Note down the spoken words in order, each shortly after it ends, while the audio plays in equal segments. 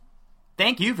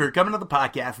Thank you for coming to the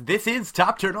podcast. This is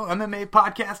Top Turtle MMA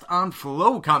Podcast on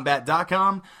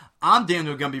FlowCombat.com. I'm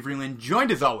Daniel Gumby Freeland,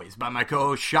 joined as always by my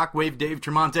co-host Shockwave Dave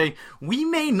Tremonte. We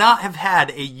may not have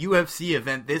had a UFC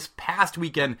event this past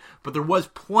weekend, but there was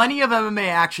plenty of MMA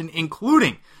action,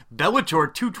 including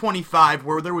Bellator 225,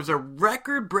 where there was a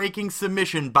record-breaking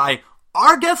submission by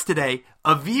our guest today,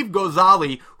 Aviv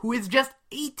Ghozali, who is just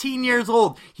 18 years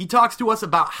old. He talks to us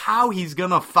about how he's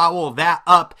going to follow that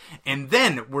up. And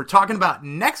then we're talking about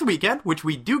next weekend, which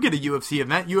we do get a UFC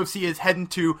event. UFC is heading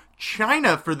to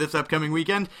China for this upcoming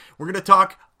weekend. We're going to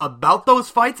talk about those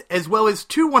fights, as well as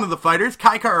one of the fighters,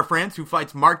 Kai Kara-France, who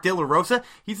fights Mark De La Rosa.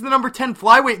 He's the number 10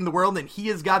 flyweight in the world, and he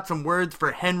has got some words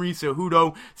for Henry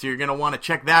Cejudo, so you're going to want to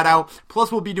check that out.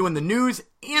 Plus, we'll be doing the news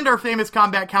and our famous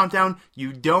combat countdown.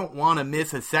 You don't want to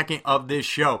miss a second of this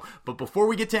show. But before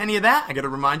we get to any of that, I got to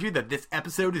remind you that this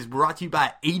episode is brought to you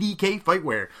by ADK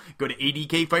Fightwear. Go to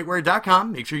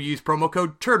adkfightwear.com, make sure you use promo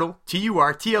code TURTLE,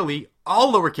 T-U-R-T-L-E,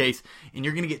 all lowercase, and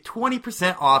you're going to get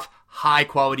 20% off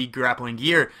high-quality grappling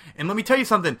gear. And let me tell you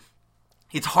something,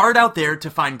 it's hard out there to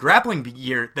find grappling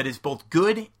gear that is both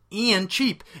good and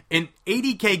cheap, and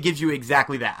ADK gives you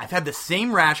exactly that. I've had the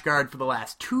same rash guard for the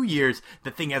last 2 years.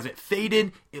 The thing hasn't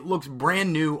faded. It looks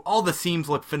brand new. All the seams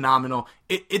look phenomenal.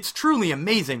 It's truly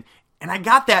amazing. And I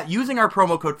got that using our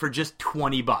promo code for just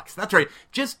 $20. That's right,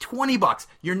 just $20.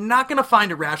 You're not going to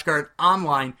find a rash guard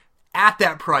online at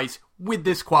that price with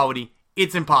this quality.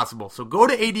 It's impossible. So go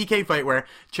to ADK Fightwear,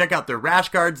 check out their rash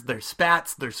guards, their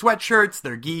spats, their sweatshirts,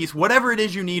 their gis, whatever it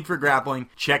is you need for grappling,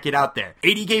 check it out there.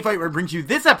 ADK Fightwear brings you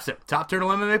this episode, Top Turtle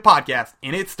MMA Podcast,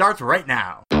 and it starts right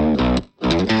now.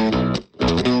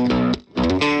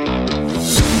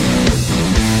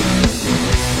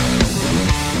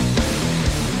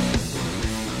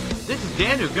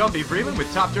 Daniel Gumby Freeland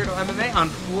with Top Turtle MMA on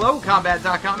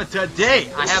FlowCombat.com, and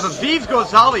today I have Aviv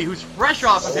Ghozali, who's fresh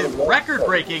off of his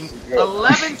record-breaking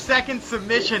 11-second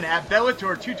submission at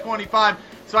Bellator 225.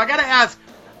 So I gotta ask,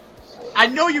 I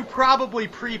know you probably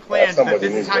pre-planned that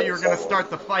this is how you were gonna start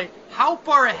the fight. How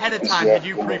far ahead of time did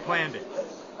you pre-planned it?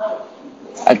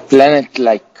 I planned it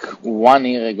like 1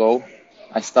 year ago.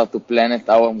 I started to plan it,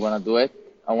 how I'm gonna do it.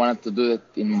 I wanted to do it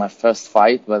in my first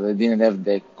fight, but I didn't have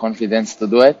the confidence to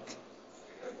do it.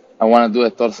 I want to do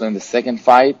it also in the second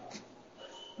fight,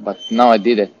 but now I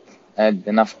did it. I had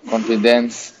enough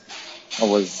confidence. I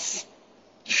was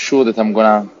sure that I'm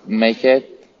going to make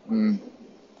it,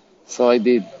 so I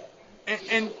did.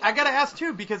 And I got to ask,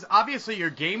 too, because obviously you're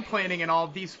game planning in all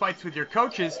of these fights with your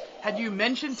coaches. Had you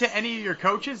mentioned to any of your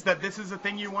coaches that this is a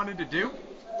thing you wanted to do?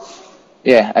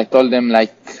 Yeah, I told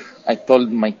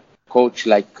my coach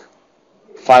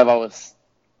 5 hours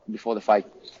before the fight.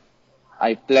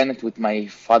 I planned it with my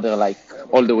father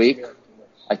all the week.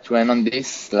 I train on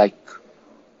this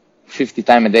 50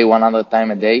 times a day, 100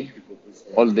 times a day,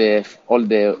 all the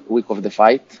week of the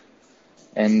fight.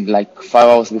 And 5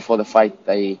 hours before the fight,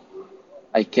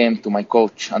 I came to my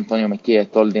coach, Antonio McKee. I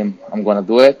told him I'm going to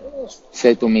do it. He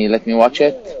said to me, let me watch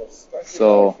it.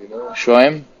 So show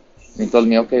him. And he told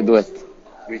me, okay, do it.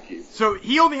 So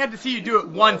he only had to see you do it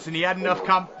once, and he had enough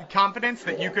confidence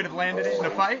that you could have landed it in a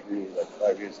fight?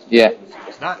 Yeah.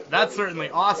 That's certainly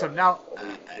awesome. Now,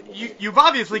 you've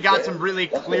obviously got some really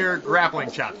clear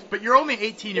grappling chops, but you're only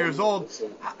 18 years old.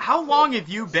 How long have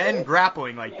you been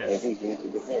grappling like this?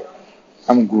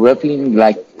 I'm grappling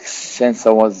since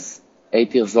I was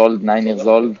 8 years old, 9 years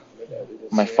old.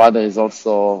 My father is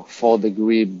also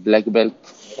 4-degree black belt,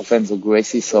 Offensive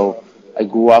Gracie, so I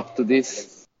grew up to this.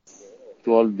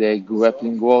 To all the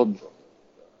grappling world,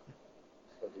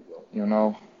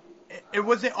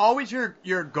 Was it always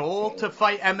your goal to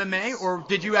fight MMA, or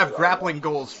did you have grappling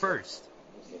goals first?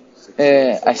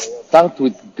 I start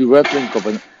with grappling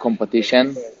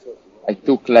competition. I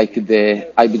took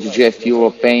the IBJJF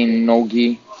European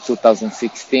Nogi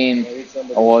 2016.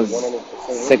 I was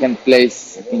second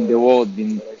place in the world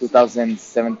in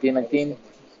 2017, I think.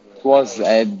 I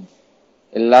had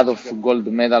a lot of gold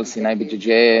medals in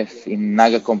IBJJF, in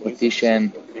Naga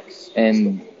competition.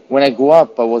 And when I grew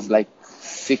up, I was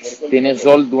 16 years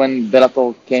old when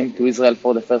Bellator came to Israel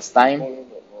for the first time.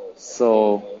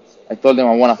 So I told them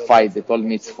I want to fight. They told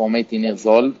me it's from 18 years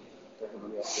old.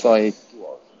 So I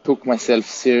took myself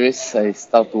serious. I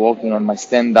started working on my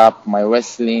stand-up, my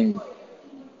wrestling,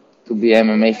 to be an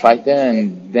MMA fighter.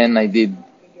 And then I did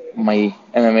my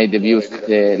MMA debut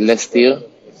last year.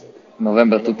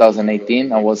 November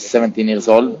 2018. I was 17 years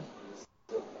old,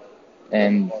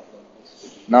 and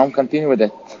now I'm continuing with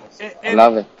it. I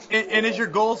love it. And is your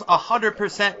goals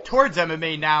 100% towards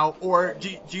MMA now, or do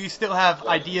you still have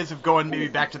ideas of going maybe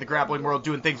back to the grappling world,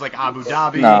 doing things like Abu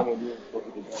Dhabi? No,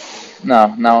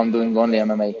 No, now I'm doing only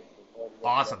MMA.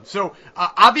 Awesome. So,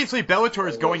 obviously, Bellator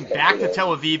is going back to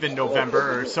Tel Aviv in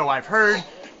November, or so I've heard.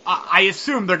 I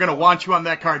assume they're going to want you on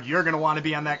that card. You're going to want to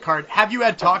be on that card. Have you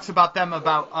had talks about them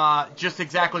about just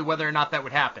exactly whether or not that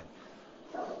would happen?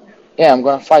 Yeah, I'm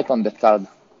gonna fight on that card.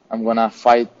 I'm gonna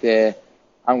fight.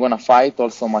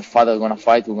 Also, my father gonna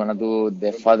fight. We're gonna do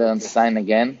the father and son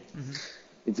again. Mm-hmm.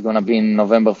 It's gonna be in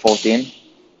November 14.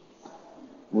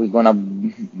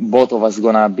 Both of us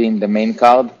gonna be in the main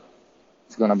card.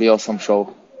 It's gonna be awesome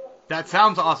show. That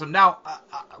sounds awesome. Now,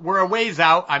 we're a ways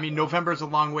out. I mean, November's a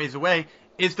long ways away.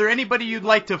 Is there anybody you'd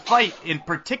like to fight in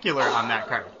particular on that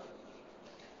card?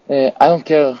 I don't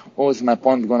care who is my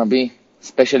opponent gonna be,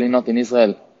 especially not in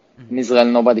Israel. In Israel,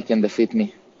 nobody can defeat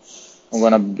me. I'm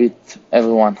going to beat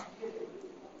everyone.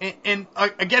 And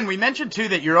again, we mentioned, too,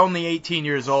 that you're only 18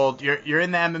 years old. You're in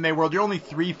the MMA world. You're only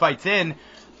 3 fights in.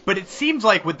 But it seems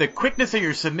like with the quickness of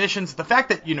your submissions, the fact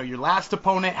that, your last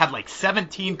opponent had like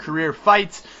 17 career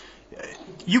fights,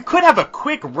 you could have a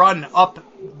quick run up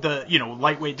the,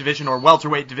 lightweight division or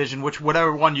welterweight division,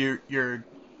 whatever one you're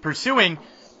pursuing.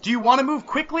 Do you want to move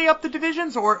quickly up the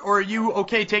divisions, or are you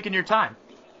okay taking your time?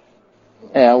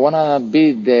 Yeah, I want to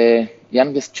be the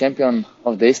youngest champion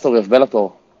of the history of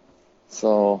Bellator.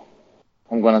 So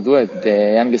I'm going to do it.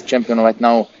 The youngest champion right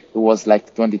now, who was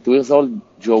like 22 years old,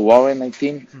 Joe Warren, I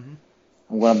think. Mm-hmm.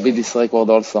 I'm going to beat this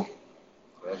record also.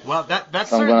 Well,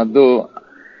 that's so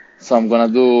I'm going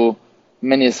to do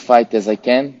many fights as I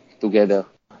can together,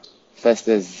 fast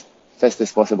as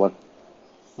possible.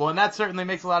 Well, and that certainly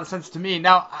makes a lot of sense to me.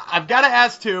 Now, I've got to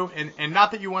ask, too, and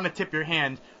not that you want to tip your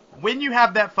hand, when you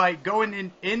have that fight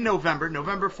going in November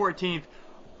 14th,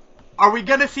 are we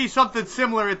going to see something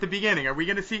similar at the beginning? Are we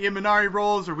going to see Imanari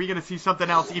rolls, or are we going to see something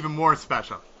else even more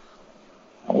special?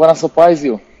 I'm going to surprise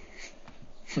you.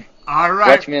 All right.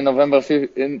 Watch me in November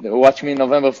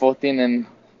 14 and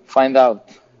find out.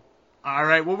 All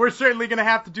right. Well, we're certainly going to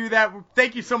have to do that.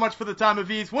 Thank you so much for the time,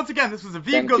 Aviv. Once again, this was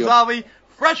Aviv Ghazali,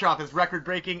 fresh off his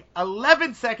record-breaking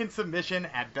 11-second submission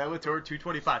at Bellator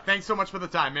 225. Thanks so much for the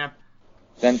time, man.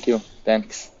 Thank you.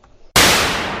 Thanks.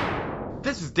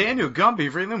 This is Daniel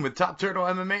Gumby Freeland with Top Turtle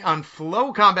MMA on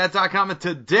FlowCombat.com, and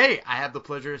today I have the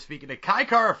pleasure of speaking to Kai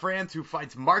Kara-France, who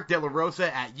fights Mark De La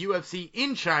Rosa at UFC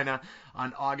in China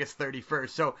on August 31st.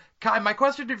 So, Kai, my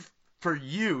question for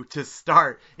you to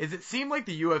start is, it seemed like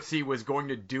the UFC was going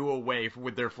to do away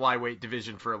with their flyweight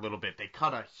division for a little bit. They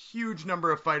cut a huge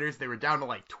number of fighters. They were down to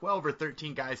like 12 or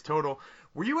 13 guys total.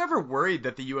 Were you ever worried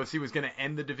that the UFC was going to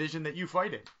end the division that you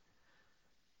fight in?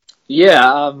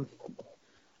 Yeah,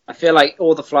 I feel like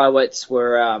all the flyweights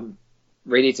were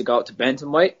ready to go up to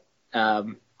bantamweight.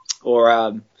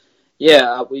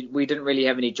 We didn't really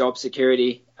have any job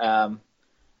security.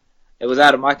 It was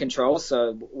out of my control,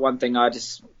 so one thing I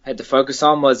just had to focus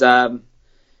on was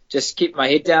just keep my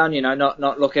head down,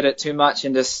 not look at it too much,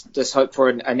 and just hope for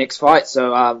a next fight.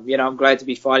 So, I'm glad to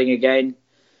be fighting again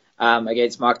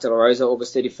against Mark De La Rosa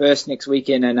August 31st next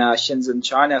weekend in Shenzhen,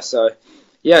 China. So,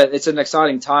 yeah, it's an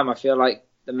exciting time. I feel like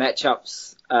the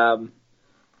matchups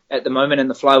at the moment in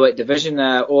the flyweight division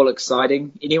are all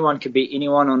exciting. Anyone could beat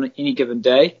anyone on any given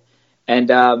day. And,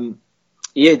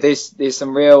 there's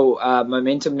some real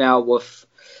momentum now with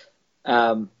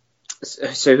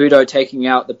Cejudo taking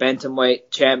out the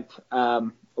bantamweight champ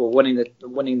or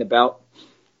winning the belt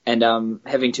and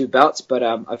having 2 belts. But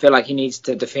I feel like he needs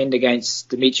to defend against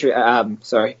Joseph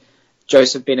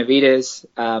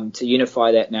Benavidez to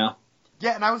unify that now.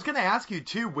 Yeah, and I was going to ask you,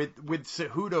 too, with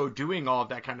Cejudo doing all of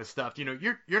that kind of stuff,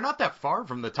 you're not that far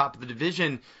from the top of the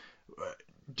division.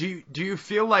 Do you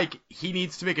feel like he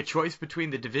needs to make a choice between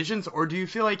the divisions, or do you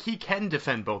feel like he can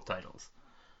defend both titles?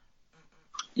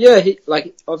 Yeah, he's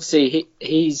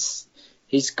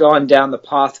gone down the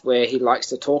path where he likes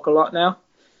to talk a lot now,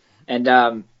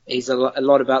 and he's a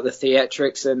lot about the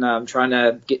theatrics and trying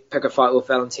to pick a fight with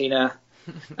Valentina.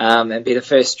 And be the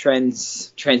first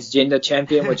transgender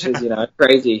champion, which is,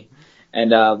 crazy.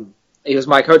 And he was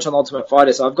my coach on Ultimate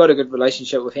Fighter, so I've got a good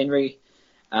relationship with Henry.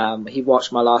 He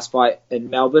watched my last fight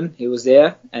in Melbourne. He was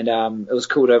there, and it was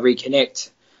cool to reconnect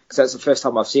because that's the first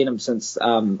time I've seen him since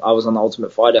I was on the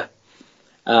Ultimate Fighter.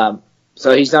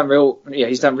 So he's done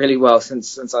really well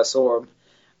since I saw him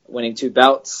winning 2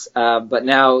 belts. But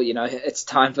now, it's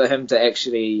time for him to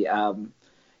actually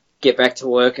get back to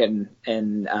work and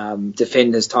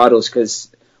defend his titles,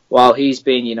 because while he's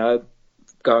been,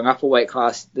 going up a weight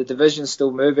class, the division's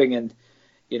still moving, and,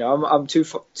 I'm 2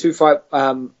 fight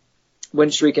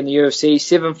win streak in the UFC,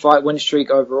 7 fight win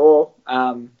streak overall.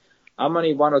 I'm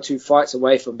only 1 or 2 fights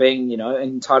away from being,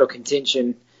 in title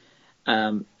contention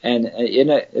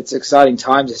It's exciting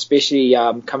times, especially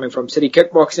coming from City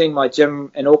Kickboxing, my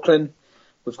gym in Auckland.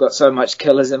 We've got so much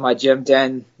killers in my gym: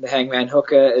 Dan, the Hangman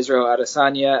Hooker, Israel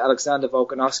Adesanya, Alexander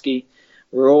Volkanovski.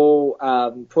 We're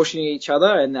all pushing each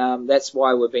other, and that's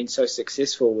why we've been so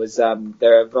successful. Was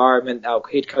the environment our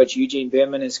head coach Eugene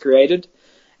Berman has created,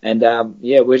 and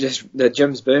the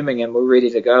gym's booming, and we're ready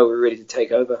to go. We're ready to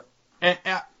take over. And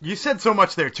you said so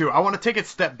much there, too. I want to take a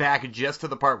step back just to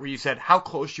the part where you said how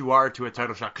close you are to a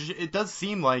title shot. Because it does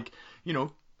seem like,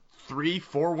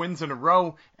 3-4 wins in a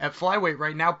row at flyweight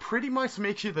right now pretty much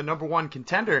makes you the number one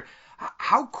contender.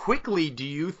 How quickly do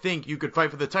you think you could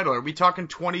fight for the title? Are we talking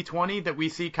 2020 that we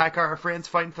see Kai Kara France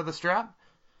fighting for the strap?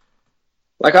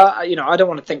 Like, I don't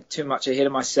want to think too much ahead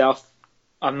of myself.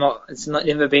 It's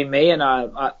never been me, and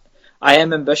I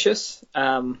am ambitious.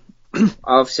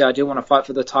 Obviously, I do want to fight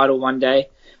for the title one day,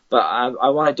 but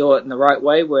I want to do it in the right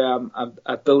way where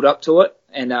I build up to it,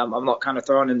 and I'm not kind of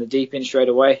thrown in the deep end straight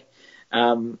away.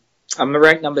 I'm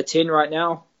ranked number 10 right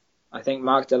now. I think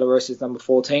Mark De La Rosa is number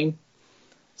 14.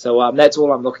 So that's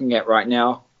all I'm looking at right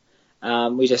now.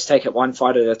 We just take it one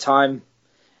fight at a time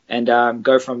and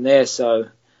go from there. So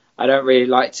I don't really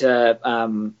like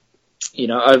to,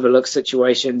 overlook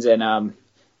situations and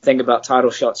think about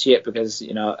title shots yet because,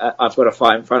 I've got a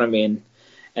fight in front of me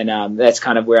and that's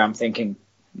kind of where I'm thinking.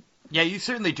 Yeah, you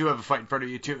certainly do have a fight in front of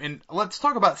you, too. And let's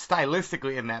talk about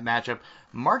stylistically in that matchup.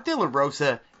 Mark De La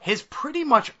Rosa has pretty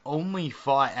much only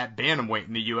fought at bantamweight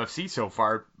in the UFC so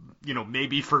far,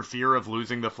 maybe for fear of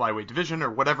losing the flyweight division or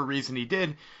whatever reason he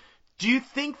did. Do you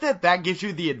think that gives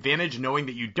you the advantage knowing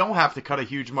that you don't have to cut a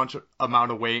huge amount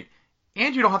of weight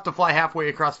and you don't have to fly halfway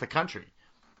across the country?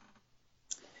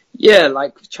 Yeah,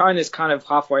 like China's kind of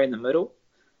halfway in the middle.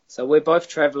 So we're both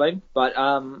traveling, but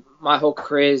my whole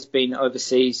career has been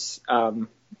overseas, in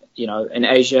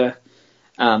Asia.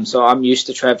 So I'm used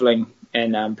to traveling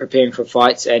and preparing for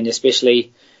fights, and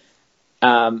especially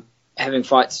having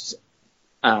fights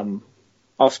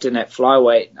often at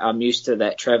flyweight. I'm used to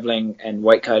that traveling and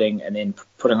weight cutting and then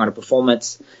putting on a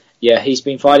performance. Yeah, he's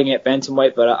been fighting at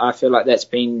bantamweight, but I feel like that's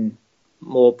been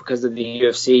more because of the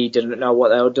UFC didn't know what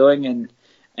they were doing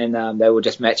and they were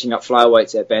just matching up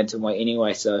flyweights at bantamweight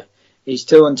anyway. So he's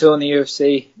 2-2 in the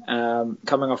UFC,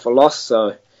 coming off a loss.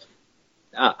 So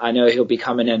I know he'll be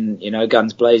coming in,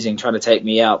 guns blazing, trying to take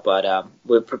me out. But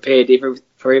we're prepared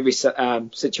for every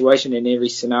situation and every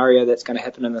scenario that's going to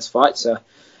happen in this fight. So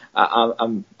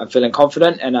I'm feeling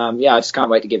confident, and I just can't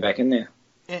wait to get back in there.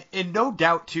 And no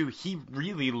doubt too, he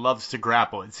really loves to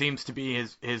grapple. It seems to be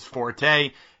his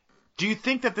forte. Do you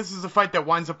think that this is a fight that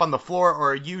winds up on the floor,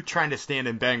 or are you trying to stand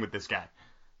and bang with this guy?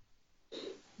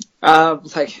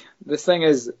 The thing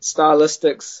is,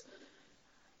 stylistics,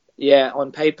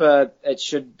 on paper, it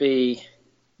should be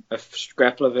a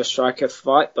grappler versus striker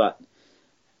fight, but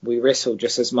we wrestle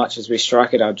just as much as we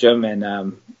strike at our gym, and,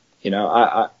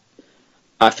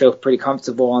 I feel pretty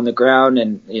comfortable on the ground,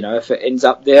 and, if it ends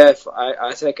up there, if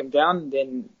I take him down,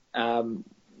 then, I'll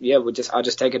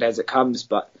just take it as it comes,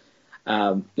 but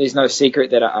there's no secret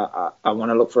that I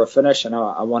want to look for a finish, and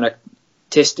I want to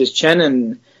test his chin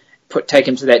and take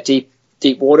him to that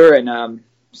deep water and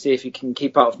see if he can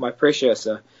keep up with my pressure.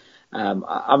 So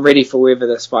I'm ready for wherever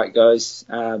this fight goes,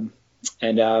 I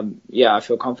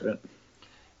feel confident.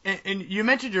 And you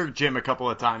mentioned your gym a couple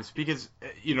of times because,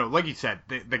 like you said,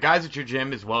 the guys at your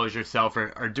gym as well as yourself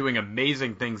are doing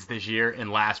amazing things this year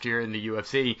and last year in the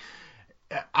UFC.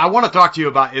 I want to talk to you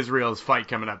about Israel's fight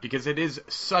coming up because it is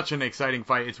such an exciting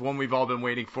fight. It's one we've all been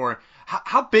waiting for.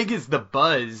 How big is the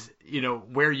buzz,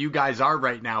 where you guys are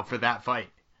right now for that fight?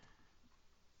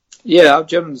 Yeah, our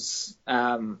gym's,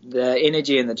 the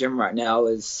energy in the gym right now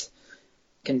is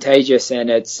contagious, and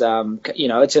it's,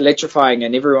 it's electrifying,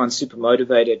 and everyone's super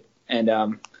motivated.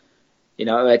 And,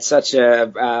 it's such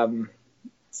a,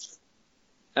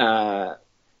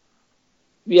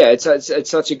 it's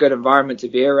such a good environment to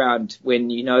be around when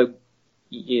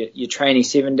you're training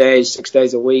 7 days, 6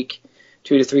 days a week,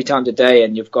 2 to 3 times a day,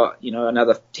 and you've got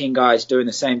another 10 guys doing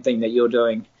the same thing that you're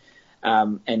doing,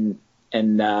 and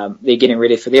they're getting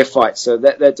ready for their fight. So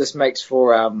that just makes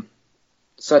for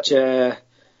such a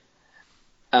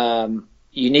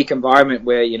unique environment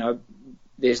where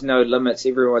there's no limits.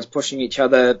 Everyone's pushing each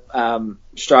other,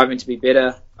 striving to be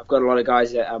better. I've got a lot of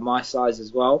guys that are my size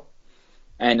as well,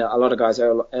 and a lot of guys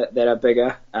that are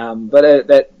bigger. But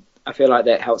that I feel like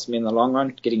that helps me in the long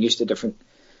run, getting used to different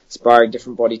sparring,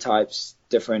 different body types,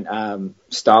 different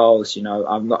styles. I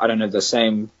don't have the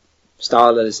same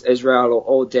style as Israel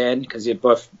or Dan because they're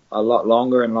both a lot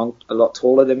longer and a lot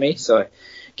taller than me. So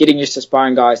getting used to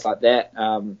sparring guys like that,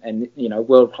 and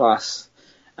world class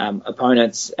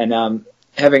opponents, and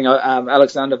having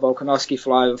Alexander Volkanovski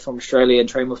fly over from Australia and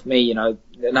train with me,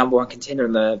 the number one contender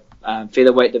in the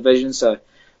featherweight division, so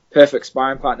perfect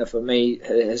sparring partner for me.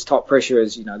 His top pressure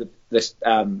is,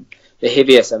 the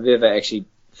heaviest I've ever actually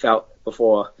felt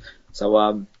before.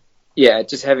 So,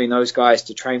 just having those guys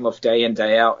to train with day in,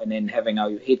 day out, and then having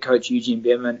our head coach, Eugene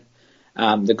Behrman,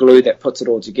 the glue that puts it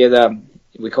all together.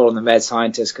 We call him the mad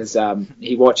scientist because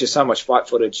he watches so much fight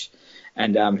footage,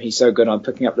 and he's so good on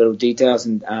picking up little details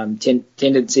and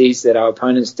tendencies that our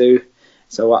opponents do.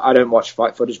 So I don't watch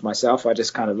fight footage myself. I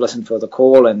just kind of listen for the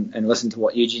call and listen to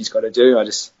what Eugene's got to do.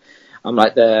 I'm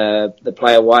like the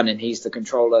player one, and he's the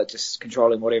controller, just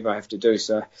controlling whatever I have to do.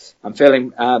 So I'm feeling,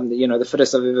 the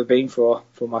fittest I've ever been for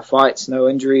my fights, no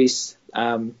injuries,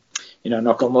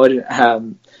 knock on wood.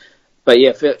 But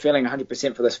yeah, feeling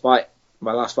 100% for this fight.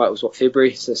 My last fight was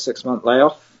February, so 6-month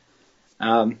layoff.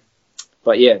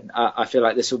 But yeah, I feel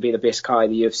like this will be the best Kai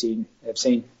the UFC have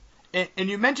seen. And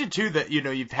you mentioned too that,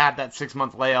 you've had that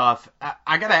 6-month layoff.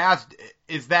 I gotta ask,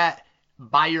 is that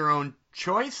by your own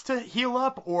choice to heal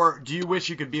up, or do you wish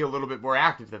you could be a little bit more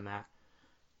active than that?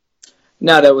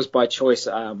 No, that was by choice.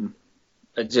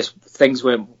 Just things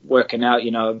weren't working out.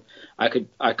 I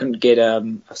couldn't get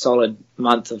a solid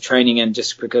month of training in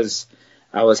just because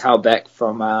I was held back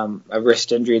from a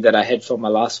wrist injury that I had from my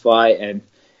last fight, and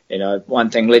one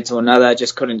thing led to another. I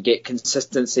just couldn't get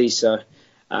consistency, so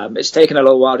it's taken a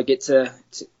little while to get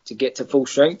to full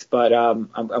strength. But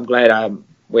I'm glad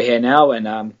we're here now,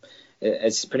 and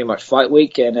it's pretty much fight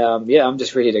week, and I'm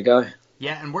just ready to go.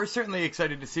 Yeah, and we're certainly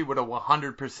excited to see what a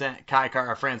 100% Kai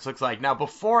Kara-France looks like. Now,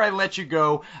 before I let you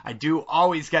go, I do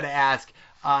always got to ask,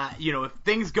 if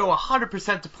things go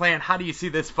 100% to plan, how do you see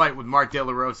this fight with Mark De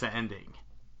La Rosa ending?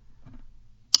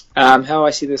 How I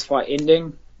see this fight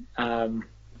ending, I'm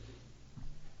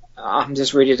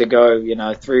just ready to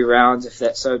go, 3 rounds, if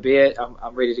that's so be it.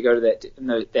 I'm ready to go to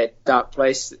that dark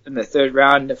place in the 3rd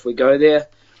round if we go there,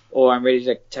 or I'm ready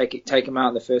to take him out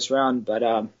in the 1st round. But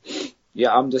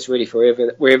I'm just ready for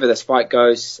wherever this fight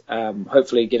goes.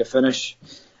 Hopefully get a finish.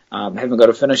 Haven't got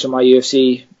a finish in my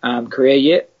UFC career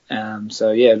yet.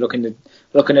 Looking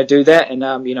to do that. And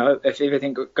if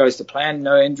everything goes to plan,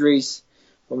 no injuries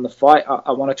from the fight,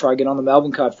 I want to try get on the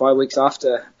Melbourne card 5 weeks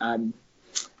after.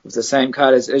 With the same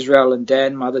card as Israel and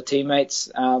Dan, my other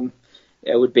teammates.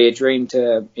 It would be a dream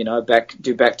to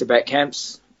do back-to-back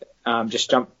camps. Just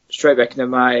jump straight back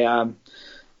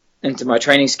into my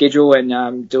training schedule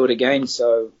and do it again.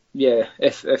 So yeah,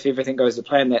 if everything goes to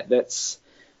plan, that's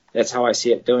how I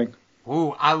see it doing.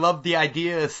 Ooh, I love the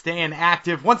idea of staying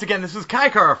active. Once again, this is Kai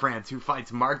Kara-France, who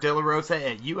fights Mark De La Rosa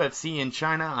at UFC in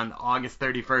China on August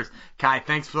 31st. Kai,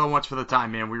 thanks so much for the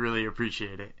time, man. We really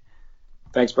appreciate it.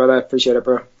 Thanks, brother. Appreciate it,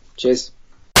 bro. Cheers.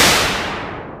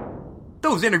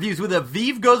 Those interviews with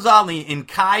Aviv Ghazali and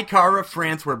Kai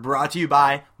Kara-France were brought to you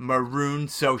by Marune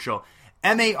Social.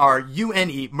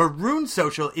 Marune. Marune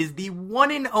Social is the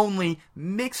one and only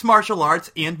mixed martial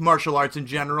arts and martial arts in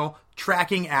general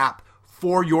tracking app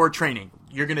for your training.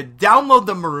 You're going to download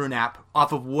the Marune app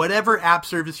off of whatever app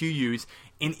service you use,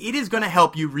 and it is going to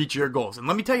help you reach your goals. And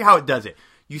let me tell you how it does it.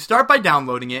 You start by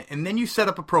downloading it, and then you set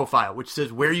up a profile, which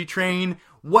says where you train,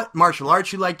 what martial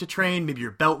arts you like to train, maybe your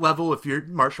belt level if your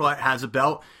martial art has a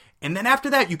belt. And then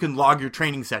after that, you can log your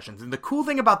training sessions. And the cool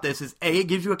thing about this is, A, it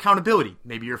gives you accountability.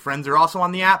 Maybe your friends are also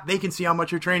on the app. They can see how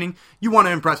much you're training. You want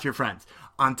to impress your friends.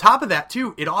 On top of that,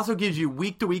 too, it also gives you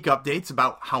week-to-week updates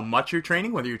about how much you're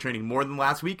training, whether you're training more than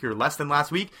last week or less than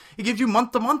last week. It gives you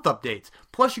month-to-month updates.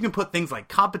 Plus, you can put things like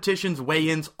competitions,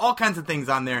 weigh-ins, all kinds of things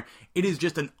on there. It is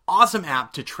just an awesome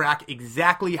app to track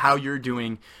exactly how you're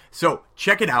doing. So,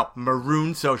 check it out,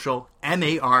 Marune Social,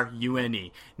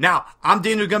 Marune. Now, I'm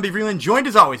Daniel Gumby Freeland, joined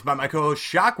as always by my co-host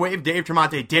Shockwave Dave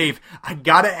Tremonte. Dave, I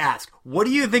gotta ask, what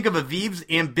do you think of Aviv's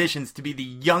ambitions to be the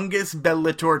youngest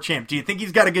Bellator champ? Do you think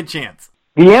he's got a good chance?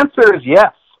 The answer is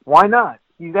yes. Why not?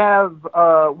 He'd have,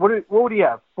 what would he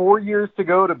have, 4 years to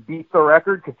go to beat the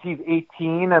record because he's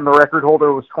 18 and the record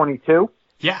holder was 22?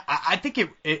 Yeah, I think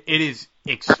it is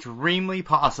extremely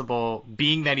possible,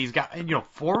 being that he's got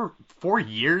 4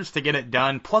 years to get it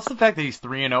done, plus the fact that he's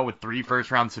 3-0 with 3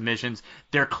 first-round submissions.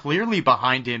 They're clearly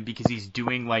behind him because he's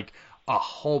doing like a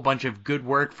whole bunch of good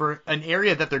work for an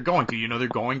area that they're going to. They're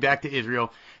going back to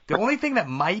Israel. The only thing that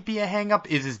might be a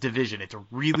hang-up is his division. It's a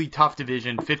really tough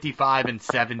division. 55 and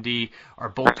 70 are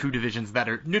both two divisions that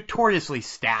are notoriously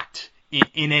stacked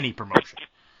in any promotion.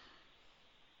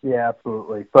 Yeah,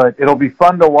 absolutely. But it'll be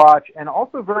fun to watch, and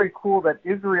also very cool that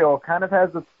Israel kind of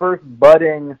has its first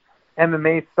budding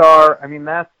MMA star. I mean,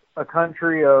 that's a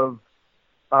country of,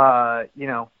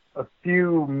 a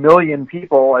few million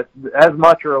people, as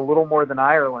much or a little more than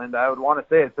Ireland. I would want to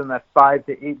say it's in that 5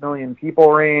 to 8 million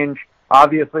people range.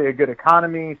 Obviously a good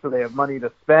economy, so they have money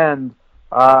to spend.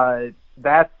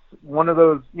 That's one of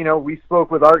those, we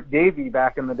spoke with Art Davey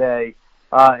back in the day,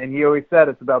 and he always said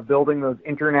it's about building those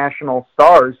international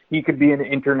stars. He could be an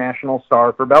international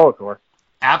star for Bellator.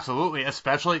 Absolutely,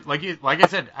 especially like I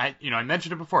said, I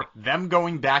mentioned it before. Them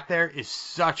going back there is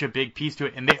such a big piece to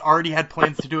it, and they already had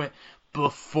plans to do it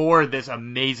before this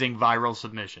amazing viral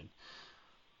submission.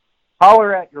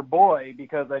 Holler at your boy,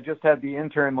 because I just had the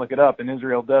intern look it up, and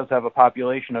Israel does have a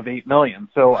population of 8 million.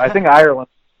 So I think Ireland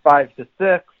 5 to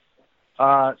 6.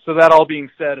 So that all being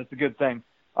said, it's a good thing.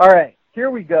 All right, here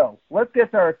we go. Let's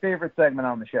get to our favorite segment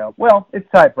on the show. Well, it's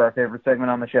tied for our favorite segment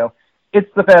on the show. It's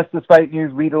the fastest fight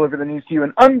news. We deliver the news to you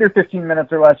in under 15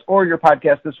 minutes or less, or your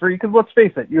podcast is free, because let's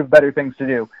face it, you have better things to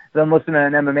do than listen to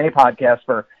an MMA podcast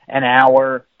for an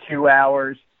hour, 2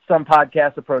 hours. Some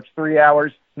podcasts approach 3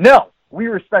 hours. No, we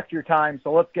respect your time,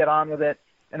 so let's get on with it.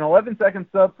 An 11-second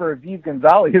sub for Aviv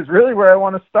Gonzalez is really where I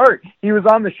want to start. He was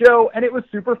on the show, and it was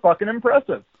super fucking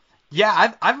impressive.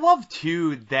 Yeah, I've loved,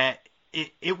 too, that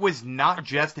it was not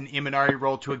just an Imanari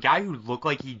roll to a guy who looked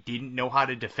like he didn't know how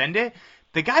to defend it.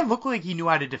 The guy looked like he knew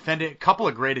how to defend it. A couple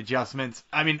of great adjustments.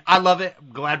 I mean, I love it.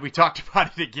 I'm glad we talked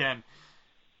about it again.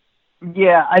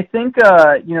 Yeah, I think,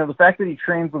 the fact that he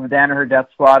trains with the Danaher Death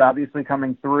Squad obviously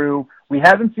coming through. We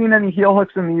haven't seen any heel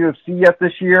hooks in the UFC yet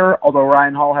this year, although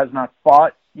Ryan Hall has not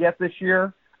fought yet this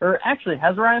year. Or actually,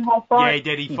 has Ryan Hall fought? Yeah, he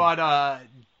did. He fought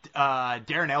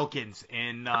Darren Elkins,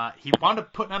 and he wound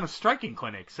up putting on a striking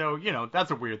clinic. So,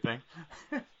 that's a weird thing.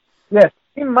 Yes,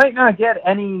 he might not get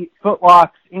any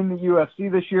footlocks in the UFC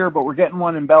this year, but we're getting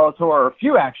one in Bellator, or a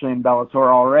few actually in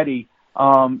Bellator already.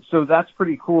 So that's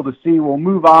pretty cool to see. We'll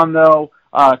move on, though.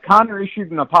 Conor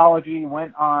issued an apology,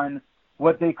 went on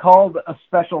what they called a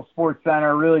special sports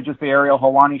center, really just the Ariel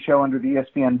Helwani show under the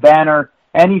ESPN banner.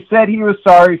 And he said he was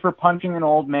sorry for punching an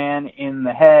old man in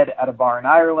the head at a bar in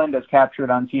Ireland, as captured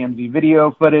on TMZ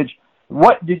video footage.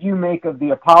 What did you make of the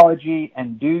apology,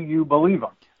 and do you believe him?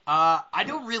 I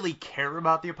don't really care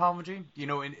about the apology.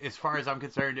 As far as I'm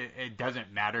concerned, it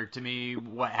doesn't matter to me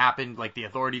what happened. Like, the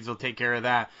authorities will take care of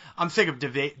that. I'm sick of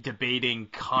debating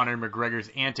Conor McGregor's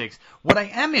antics. What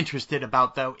I am interested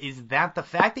about, though, is that the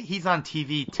fact that he's on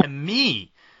TV, to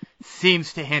me,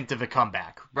 seems to hint of a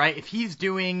comeback, right? If he's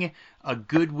doing a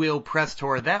goodwill press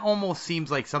tour, that almost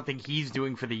seems like something he's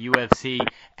doing for the UFC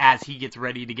as he gets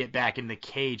ready to get back in the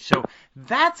cage. So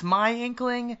that's my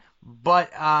inkling, but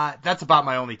that's about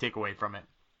my only takeaway from it.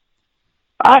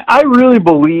 I really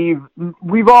believe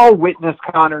we've all witnessed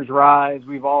Conor's rise.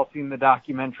 We've all seen the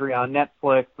documentary on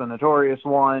Netflix, the Notorious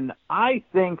one. I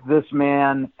think this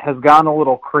man has gone a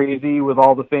little crazy with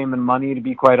all the fame and money, to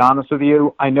be quite honest with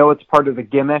you. I know it's part of the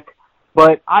gimmick,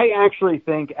 but I actually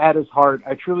think at his heart,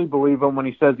 I truly believe him when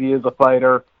he says he is a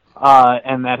fighter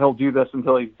and that he'll do this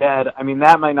until he's dead. I mean,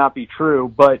 that might not be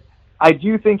true, but I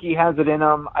do think he has it in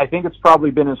him. I think it's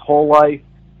probably been his whole life.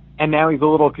 And now he's a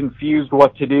little confused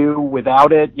what to do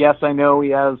without it. Yes, I know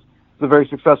he has the very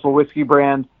successful whiskey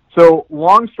brand. So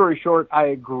long story short, I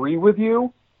agree with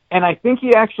you. And I think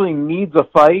he actually needs a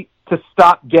fight to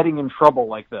stop getting in trouble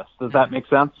like this. Does that make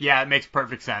sense? Yeah, it makes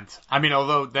perfect sense. I mean,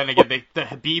 although then again, the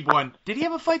Khabib one, did he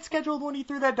have a fight scheduled when he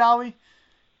threw that dolly?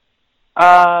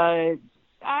 I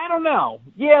don't know.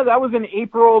 Yeah, that was in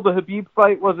April. The Khabib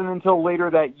fight wasn't until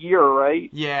later that year, right?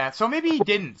 Yeah, so maybe he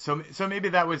didn't. So maybe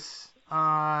that was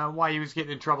why he was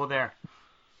getting in trouble there.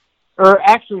 Or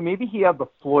actually, maybe he had the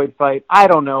Floyd fight. I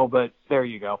don't know, but there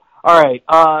you go. All right,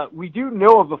 we do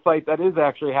know of a fight that is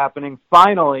actually happening.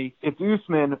 Finally, it's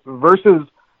Usman versus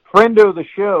friendo of the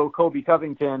show, Colby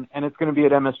Covington, and it's going to be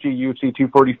at MSG UFC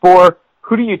 244.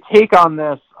 Who do you take on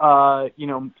this,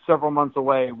 several months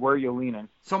away? Where are you leaning?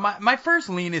 So my first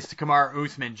lean is to Kamaru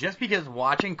Usman, just because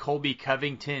watching Colby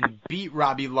Covington beat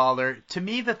Robbie Lawler, to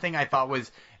me the thing I thought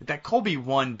was that Colby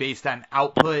won based on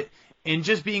output and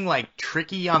just being like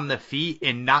tricky on the feet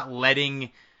and not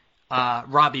letting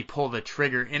Robbie pull the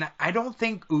trigger. And I don't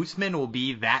think Usman will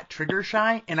be that trigger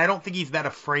shy, and I don't think he's that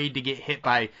afraid to get hit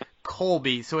by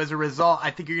Colby. So as a result,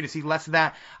 I think you're going to see less of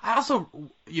that. I also,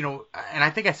 and I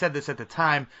think I said this at the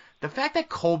time, the fact that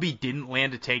Colby didn't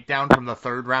land a takedown from the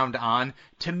third round on,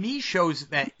 to me shows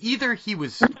that either he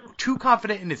was too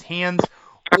confident in his hands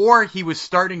or he was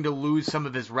starting to lose some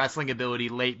of his wrestling ability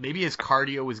late. Maybe his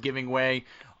cardio was giving way.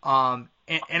 And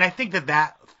I think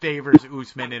that favors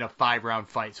Usman in a 5-round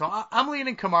fight. So I'm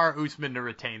leaning Kamaru Usman to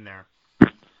retain there.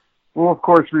 We'll, of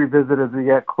course, revisit as we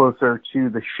get closer to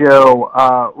the show.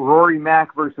 Rory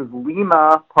Mack versus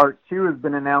Lima, Part 2, has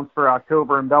been announced for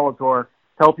October in Bellator.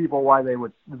 tell people why they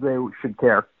should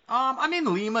care. I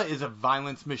mean, Lima is a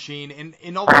violence machine,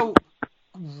 and although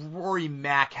Rory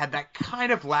Mack had that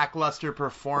kind of lackluster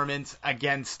performance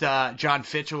against John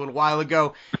Fitch a little while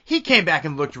ago, he came back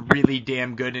and looked really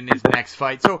damn good in his next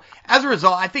fight. So as a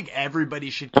result, I think everybody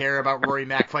should care about Rory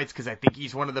Mack fights because I think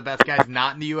he's one of the best guys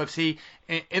not in the UFC,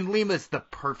 and Lima's the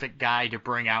perfect guy to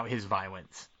bring out his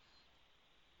violence.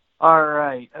 All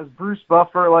right, as Bruce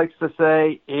Buffer likes to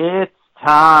say, it's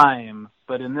time.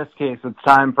 But in this case, it's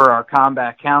time for our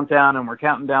Combat Countdown, and we're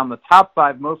counting down the top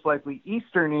 5 most likely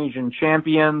Eastern Asian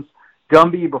champions.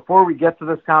 Gumby, before we get to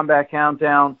this Combat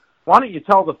Countdown, why don't you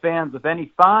tell the fans if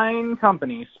any fine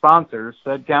company sponsors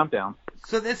said countdown?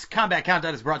 So this Combat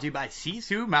Countdown is brought to you by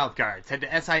Sisu Mouthguards. Head to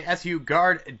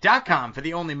SISUguard.com for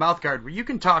the only mouthguard where you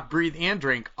can talk, breathe, and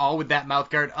drink, all with that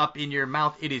mouthguard up in your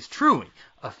mouth. It is truly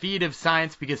a feat of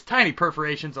science because tiny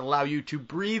perforations allow you to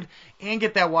breathe and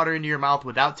get that water into your mouth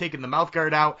without taking the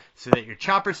mouthguard out so that your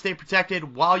choppers stay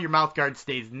protected while your mouthguard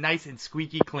stays nice and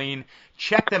squeaky clean.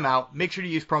 Check them out. Make sure to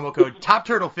use promo code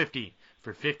TOPTURTLE50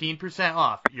 for 15%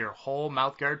 off your whole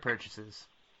mouthguard purchases.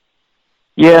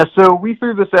 Yeah, so we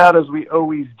threw this out as we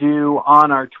always do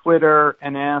on our Twitter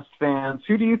and asked fans,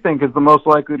 who do you think is the most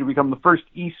likely to become the first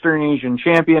Eastern Asian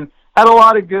champion? Had a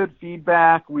lot of good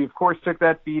feedback. We, of course, took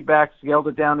that feedback, scaled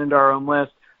it down into our own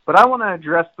list. But I want to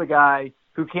address the guy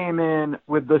who came in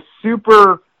with the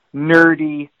super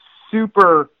nerdy,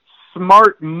 super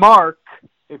smart mark,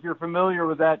 if you're familiar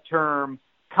with that term,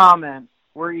 comment,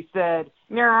 where he said,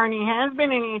 there already has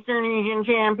been an Eastern Asian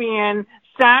champion.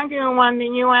 Sagu won the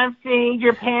UFC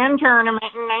Japan tournament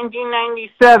in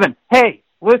 1997. Hey,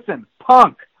 listen,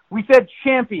 punk. We said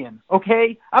champion,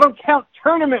 okay? I don't count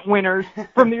tournament winners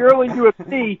from the early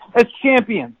UFC as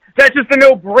champions. That's just a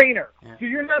no-brainer. Yeah. So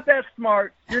you're not that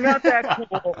smart. You're not that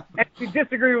cool. And if you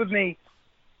disagree with me,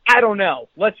 I don't know.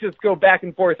 Let's just go back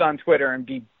and forth on Twitter and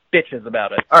be bitches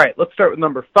about it. All right, let's start with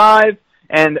number 5.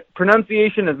 And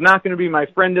pronunciation is not going to be my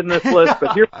friend in this list,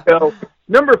 but here we go.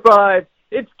 Number 5,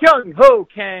 it's Kyung Ho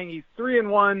Kang. He's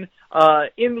 3-1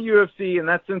 in the UFC, and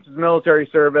that's since his military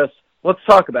service. Let's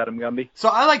talk about him, Gumby. So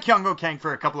I like Kyung Ho Kang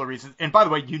for a couple of reasons. And by the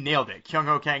way, you nailed it. Kyung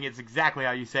Ho Kang is exactly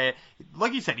how you say it.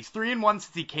 Like you said, he's 3-1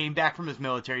 since he came back from his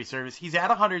military service. He's at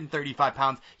 135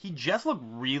 pounds. He just looked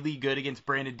really good against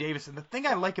Brandon Davis. And the thing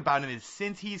I like about him is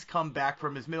since he's come back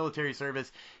from his military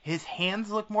service, his hands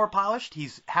look more polished.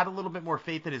 He's had a little bit more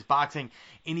faith in his boxing.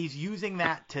 And he's using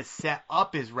that to set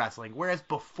up his wrestling. Whereas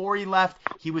before he left,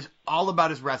 he was all about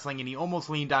his wrestling and he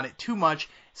almost leaned on it too much.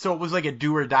 So it was like a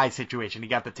do or die situation. He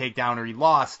got the takedown or he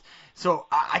lost. So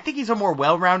I think he's a more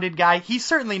well-rounded guy. He's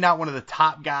certainly not one of the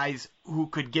top guys who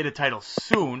could get a title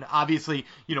soon. Obviously,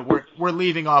 you know, we're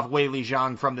leaving off Weili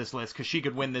Zhang from this list because she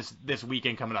could win this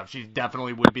weekend coming up. She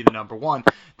definitely would be the number 1.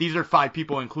 These are 5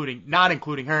 people not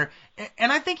including her.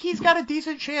 And I think he's got a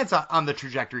decent chance on the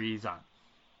trajectory he's on.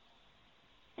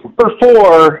 For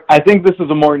 4, I think this is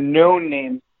a more known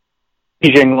name, Li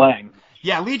Jingliang.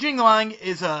 Yeah, Li Jingliang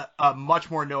is a much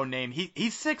more known name.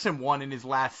 He's 6-1 in his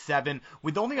last 7,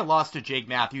 with only a loss to Jake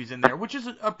Matthews in there, which is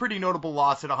a pretty notable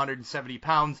loss at 170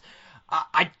 pounds.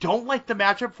 I don't like the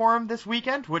matchup for him this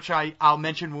weekend, which I'll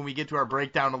mention when we get to our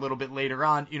breakdown a little bit later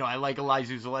on. You know, I like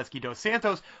Elizeu Zaleski dos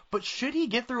Santos, but should he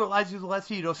get through Elizeu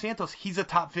Zaleski dos Santos, he's a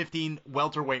top 15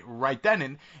 welterweight right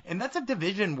then, and that's a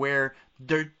division where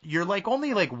you're like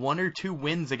only like 1 or 2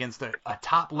 wins against a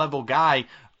top level guy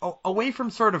away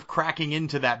from sort of cracking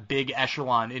into that big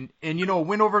echelon. And you know, a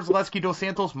win over Zaleski dos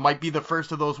Santos might be the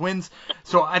first of those wins.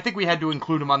 So I think we had to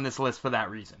include him on this list for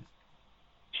that reason.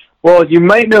 Well, you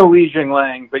might know Li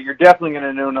Jingliang, but you're definitely going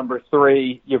to know number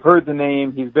 3. You've heard the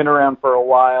name. He's been around for a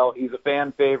while. He's a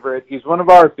fan favorite. He's one of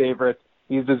our favorites.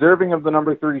 He's deserving of the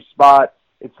number 3 spot.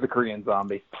 It's the Korean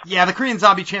Zombie. Yeah, the Korean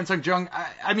Zombie, Chan Sung Jung.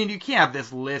 I mean, you can't have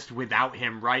this list without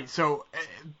him, right? So,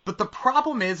 but the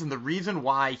problem is, and the reason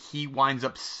why he winds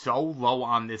up so low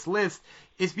on this list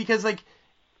is because, like,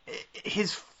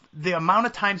 the amount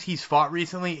of times he's fought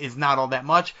recently is not all that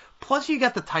much. Plus, you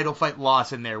got the title fight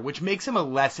loss in there, which makes him a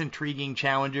less intriguing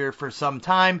challenger for some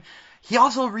time. He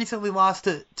also recently lost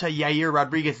to Yair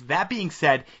Rodriguez. That being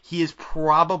said, he is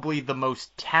probably the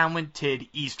most talented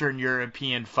Eastern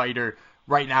European fighter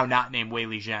right now not named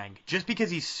Weili Zhang. Just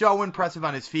because he's so impressive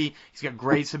on his feet, he's got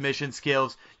great submission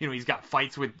skills. You know, he's got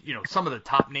fights with, you know, some of the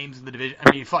top names in the division.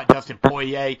 I mean, he fought Dustin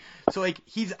Poirier. So, like,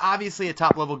 he's obviously a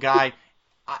top-level guy.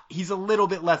 He's a little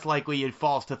bit less likely it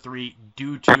falls to 3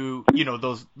 due to, you know,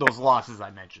 those losses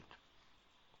I mentioned.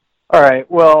 All right,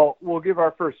 well, we'll give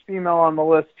our first female on the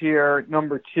list here,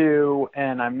 number 2,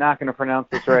 and I'm not going to pronounce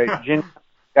this right, Jin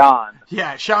Yan.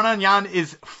 Yeah, Xiaonan Yan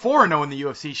is 4-0 in the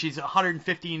UFC. She's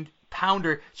 115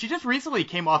 pounder. She just recently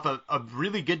came off a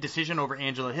really good decision over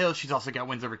Angela Hill. She's also got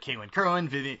wins over Caitlin Curlin,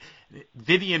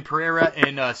 Vivian Pereira,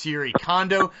 and Sayuri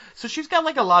Kondo. So she's got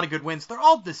like a lot of good wins. They're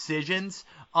all decisions,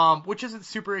 which isn't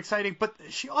super exciting, but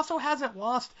she also hasn't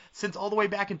lost since all the way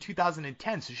back in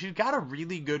 2010. So she's got a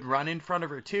really good run in front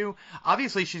of her too.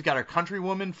 Obviously, she's got her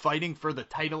countrywoman fighting for the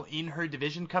title in her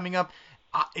division coming up.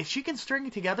 If she can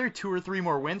string together 2 or 3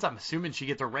 more wins, I'm assuming she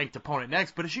gets a ranked opponent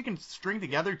next, but if she can string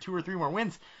together 2 or 3 more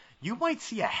wins, you might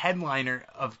see a headliner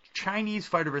of Chinese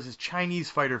fighter versus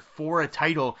Chinese fighter for a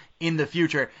title in the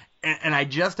future. And I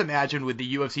just imagine with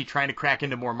the UFC trying to crack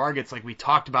into more markets like we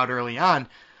talked about early on,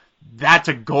 that's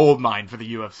a gold mine for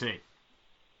the UFC.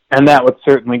 And that would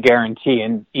certainly guarantee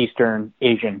an Eastern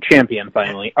Asian champion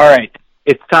finally. All right,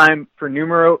 it's time for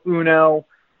numero uno.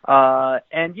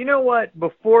 And you know what?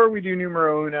 Before we do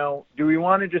numero uno, do we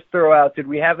want to just throw out, did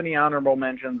we have any honorable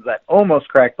mentions that almost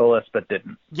cracked the list but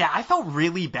didn't? Yeah, I felt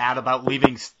really bad about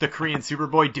leaving the Korean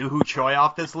Superboy Doo-Hoo Choi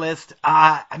off this list.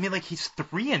 I mean, like, he's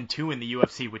 3-2 in the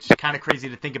UFC, which is kind of crazy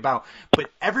to think about.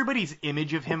 But everybody's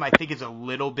image of him, I think, is a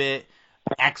little bit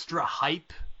extra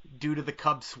hype due to the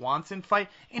Cubs-Swanson fight.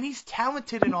 And he's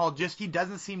talented and all, just he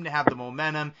doesn't seem to have the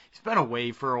momentum. He's been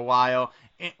away for a while.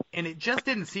 And it just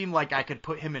didn't seem like I could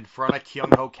put him in front of Kyung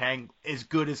Ho Kang as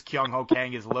good as Kyung Ho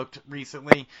Kang has looked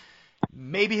recently.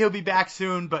 Maybe he'll be back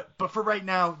soon, but for right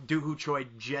now, Doo-Hoo Choi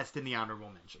just in the honorable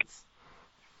mentions.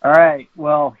 All right,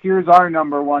 well, here's our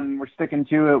number one. We're sticking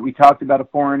to it. We talked about a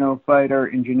 4-0 fighter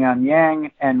in Jinyan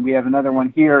Yang, and we have another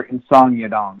one here in Song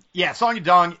Yadong. Yeah, Song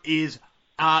Yadong is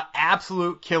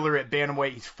absolute killer at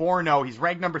bantamweight. He's 4-0. He's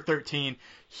ranked number 13.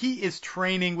 He is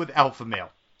training with Alpha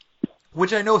Male.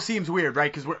 Which I know seems weird,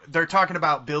 right? Because they're talking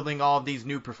about building all of these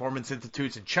new performance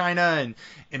institutes in China,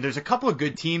 and there's a couple of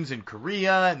good teams in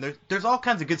Korea, and there's all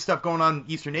kinds of good stuff going on in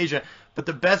Eastern Asia. But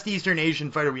the best Eastern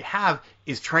Asian fighter we have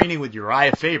is training with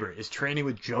Uriah Faber, is training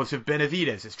with Joseph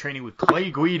Benavidez, is training with Clay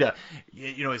Guida,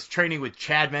 is training with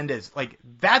Chad Mendes. Like,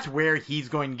 that's where he's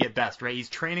going to get best, right? He's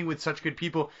training with such good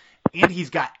people, and he's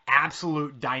got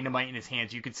absolute dynamite in his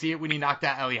hands. You could see it when he knocked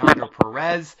out Alejandro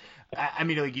Perez. I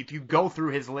mean, like, if you go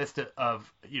through his list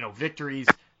of victories,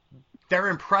 they're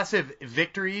impressive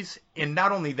victories, and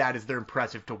not only that is they're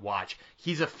impressive to watch.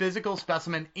 He's a physical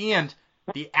specimen, and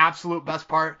the absolute best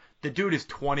part, the dude is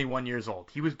 21 years old.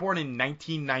 He was born in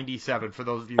 1997, for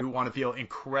those of you who want to feel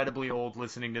incredibly old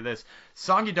listening to this.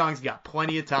 Song Yadong's got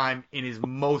plenty of time and is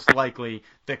most likely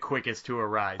the quickest to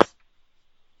arise.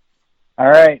 All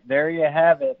right, there you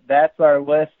have it. That's our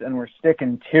list, and we're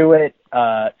sticking to it.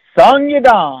 Song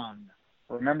Yadong.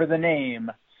 Remember the name.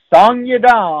 Song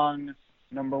Yadong,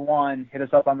 number one. Hit us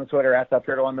up on the Twitter,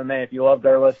 @TopTurtleMMA, if you loved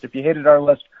our list. If you hated our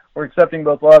list, we're accepting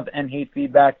both love and hate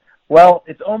feedback. Well,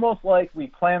 it's almost like we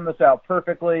planned this out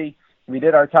perfectly. We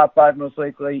did our top 5 most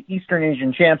likely Eastern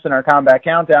Asian champs in our Combat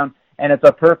Countdown, and it's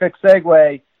a perfect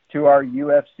segue to our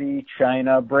UFC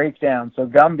China breakdown. So,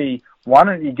 Gumby, why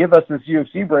don't you give us this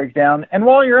UFC breakdown, and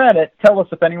while you're at it, tell us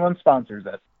if anyone sponsors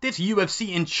it. This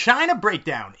UFC in China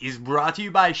breakdown is brought to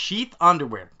you by Sheath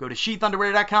Underwear. Go to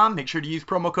sheathunderwear.com, make sure to use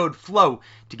promo code FLOW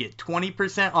to get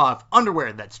 20% off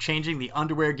underwear that's changing the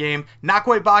underwear game. Not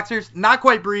quite boxers, not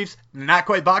quite briefs, not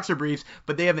quite boxer briefs,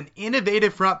 but they have an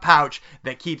innovative front pouch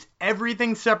that keeps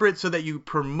everything separate so that you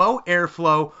promote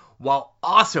airflow while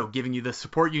also giving you the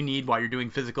support you need while you're doing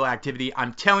physical activity.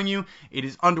 I'm telling you, it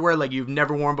is underwear like you've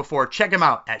never worn before. Check them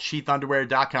out at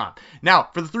sheathunderwear.com. Now,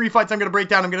 for the 3 fights I'm going to break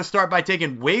down, I'm going to start by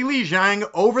taking Weili Zhang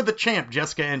over the champ,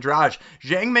 Jessica Andrade.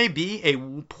 Zhang may be a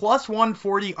plus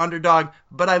 140 underdog,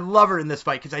 but I love her in this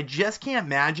fight because I just can't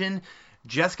imagine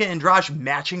Jessica Andrade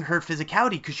matching her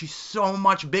physicality because she's so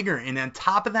much bigger. And on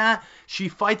top of that, she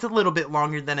fights a little bit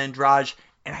longer than Andrade,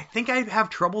 and I think I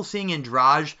have trouble seeing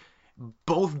Andrade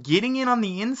both getting in on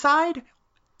the inside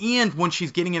and when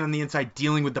she's getting in on the inside,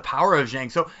 dealing with the power of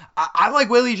Zhang. So I like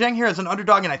Weili Zhang here as an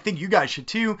underdog, and I think you guys should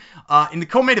too. In the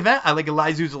co-main event, I like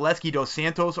Elizeu Zaleski dos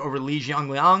Santos over Li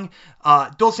Jiangliang.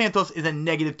 Dos Santos is a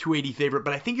negative 280 favorite,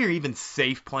 but I think you're even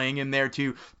safe playing him there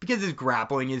too because his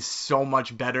grappling is so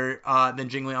much better than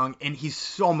Jiangliang, and he's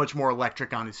so much more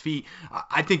electric on his feet.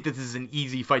 I think this is an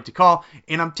easy fight to call,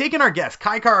 and I'm taking our guest,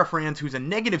 Kai Kara-France, who's a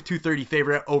negative 230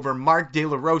 favorite over Mark De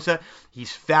La Rosa.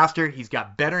 He's faster, he's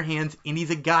got better hands, and he's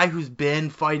a guy who's been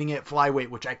fighting at flyweight,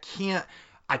 which I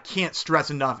can't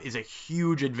stress enough is a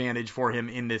huge advantage for him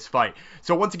in this fight.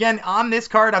 So once again, on this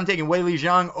card, I'm taking Weili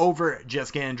Zhang over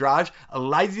Jessica Andrade,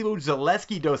 Elizeu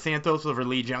Zaleski dos Santos over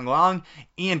Li Jiangliang,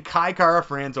 and Kai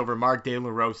Kara-France over Mark De La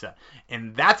Rosa.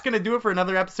 And that's going to do it for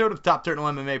another episode of Top Turtle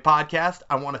MMA Podcast.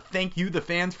 I want to thank you, the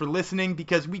fans, for listening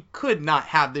because we could not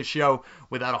have this show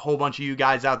without a whole bunch of you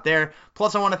guys out there.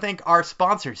 Plus, I want to thank our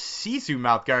sponsors, Sisu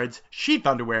Mouthguards, Sheath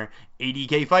Underwear,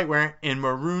 ADK Fightwear, and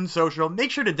Maroon Social.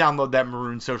 Make sure to download that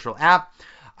Maroon Social app.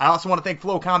 I also want to thank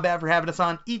Flow Combat for having us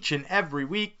on each and every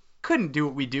week. Couldn't do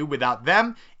what we do without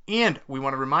them. And we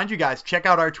want to remind you guys, check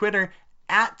out our Twitter,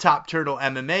 at Top Turtle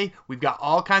MMA. We've got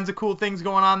all kinds of cool things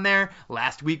going on there.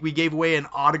 Last week we gave away an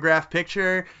autograph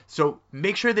picture, so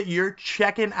make sure that you're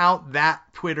checking out that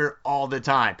Twitter all the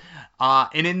time.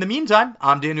 And in the meantime,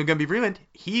 I'm Daniel Gumby Freeland.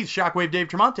 He's Shockwave Dave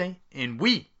Tremonte, and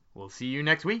we will see you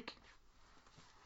next week.